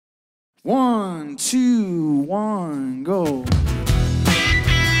1, 2, 1, go.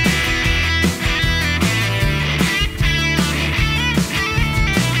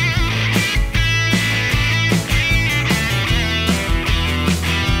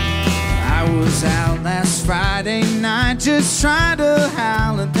 I was out last Friday night just trying to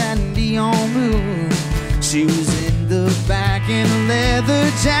howl at that neon moon. She was in the back in a leather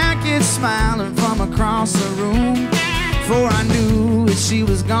jacket, smiling from across the room. Before I knew it, she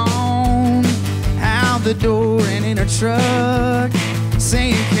was gone, out the door and in her truck,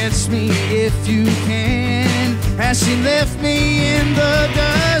 saying, "Catch me if you can." As she left me in the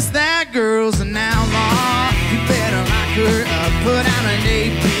dust, that girl's an outlaw. You better lock her up, put out an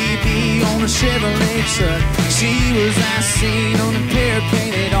APB on a Chevrolet truck. She was last seen on a pair of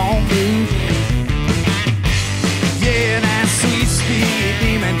painted on blue jeans. Yeah, that sweet speed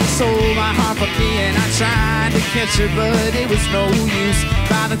demon sold my heart for me, and I tried to catch her, but it was no use.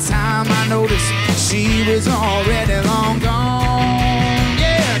 By the time I noticed, she was already long gone.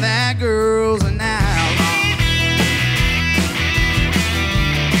 Yeah, that girl's an outlaw.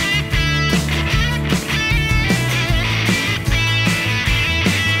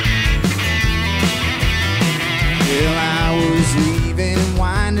 Well, I was leaving and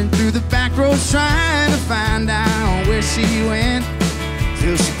winding through the back roads, trying to find out where she went,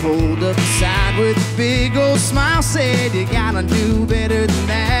 till she pulled up beside with a big old smile, said, "You gotta do better than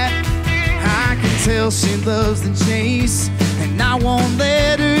that." I can tell she loves the chase, and I won't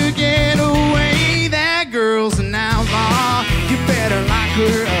let her get away. That girl's an outlaw. You better lock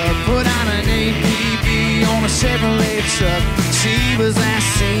her up, put out an APB on a Chevrolet truck. She was last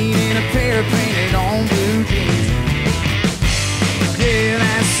seen in a pair of painted on blue jeans. Yeah,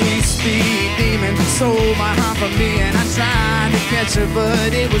 that sweet speed demon sold my heart for me, and I tried to catch her,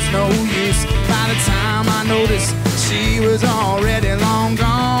 but it was no use. By the time I noticed, she was already long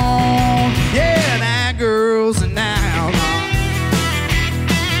gone. Yeah, that girl's an outlaw.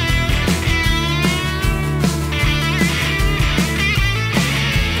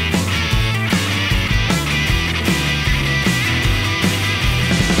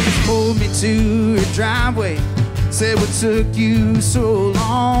 Pulled me to her driveway, said, "What took you so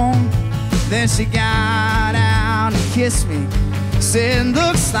long?" Then she got out and kissed me, said,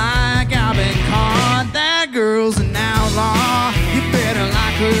 "Looks like I've been caught." That girl's an outlaw. You better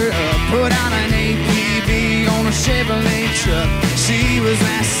lock her up, put out an APB on a Chevrolet truck. She was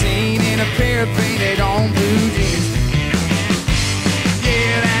last seen in a pair of painted on blue jeans.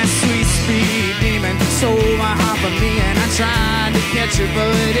 Yeah, that sweet speed demon sold my heart for me, and I tried to catch her,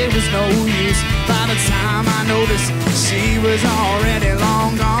 but it was no use. By the time I noticed, she was already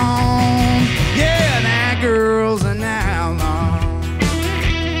long gone. Yeah, that girl's an outlaw.